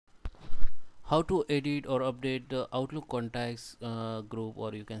how to edit or update the Outlook contacts group,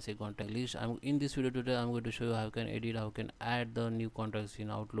 or you can say contact list. In this video today I'm going to show you how you can edit, how you can add the new contacts in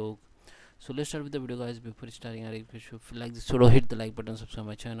Outlook. So let's start with the video, guys. Before starting, I request you, if you like this video, hit the like button, subscribe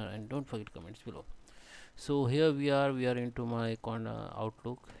my channel, and don't forget comments below. So here we are into my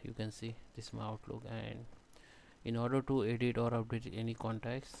Outlook. You can see this is my Outlook, and in order to edit or update any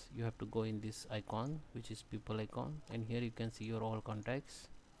contacts, you have to go in this icon, which is people icon, and here you can see your all contacts.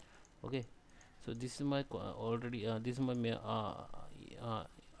 Okay, so this is my this is my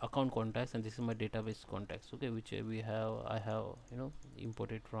account contacts, and this is my database contacts. Okay, which I have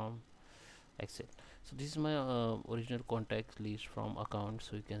imported from Excel. So this is my original contacts list from account.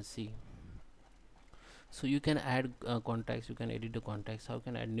 So you can see, so you can add contacts, you can edit the contacts. How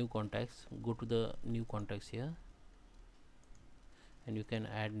can add new contacts? Go to the new contacts here, and you can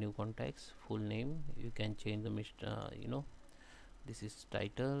add new contacts. Full name, you can change the this is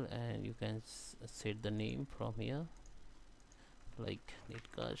title, and you can set the name from here, like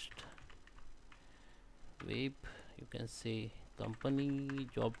netcast web. You can say company,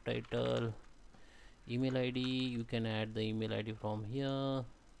 job title, email ID. You can add the email ID from here.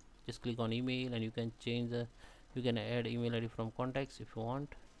 Just click on email, and you can change you can add email ID from contacts if you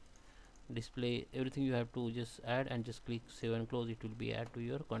want. Display everything you have to just add, and just click save and close. It will be add to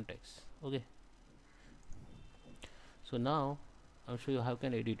your contacts. Okay, so now I'll show you how you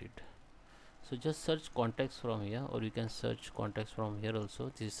can edit it. So just search contacts from here, or you can search contacts from here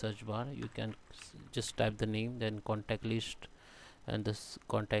also. This is search bar. You can just type the name, then contact list, and this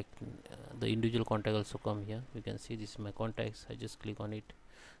contact the individual contact also come here. You can see this is my contacts. I just click on it.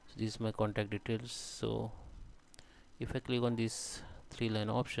 So this is my contact details. So if I click on this 3-line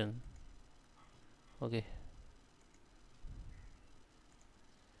option, okay,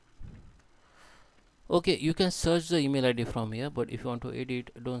 you can search the email ID from here, but if you want to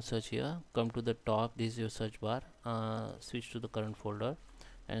edit, don't search here. Come to the top, this is your search bar. Switch to the current folder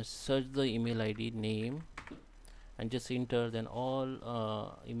and search the email ID name, and just enter. Then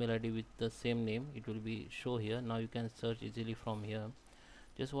all email ID with the same name, it will be show here. Now you can search easily from here.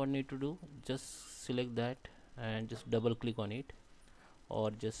 Just what you need to do, just select that and just double click on it, or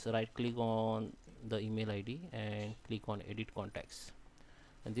just right click on the email ID and click on edit contacts,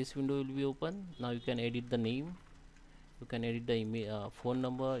 and this window will be open. Now you can edit the name, you can edit the email phone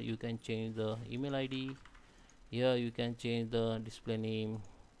number, you can change the email ID. Here you can change the display name.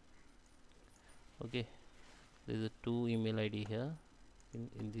 Okay, there is a 2 email ID here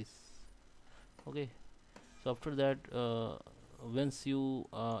in this. Okay, so after that, once you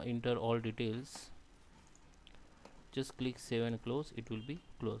enter all details, just click save and close. It will be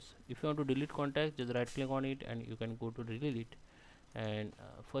closed. If you want to delete contact, just right click on it, and you can go to delete it. And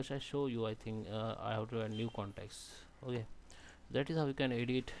first I show you, I think I have to add new contacts. Okay, that is how you can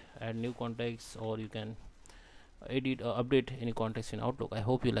edit, add new contacts, or you can edit update any contacts in Outlook. I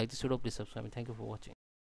hope you like this video. Please subscribe. Thank you for watching.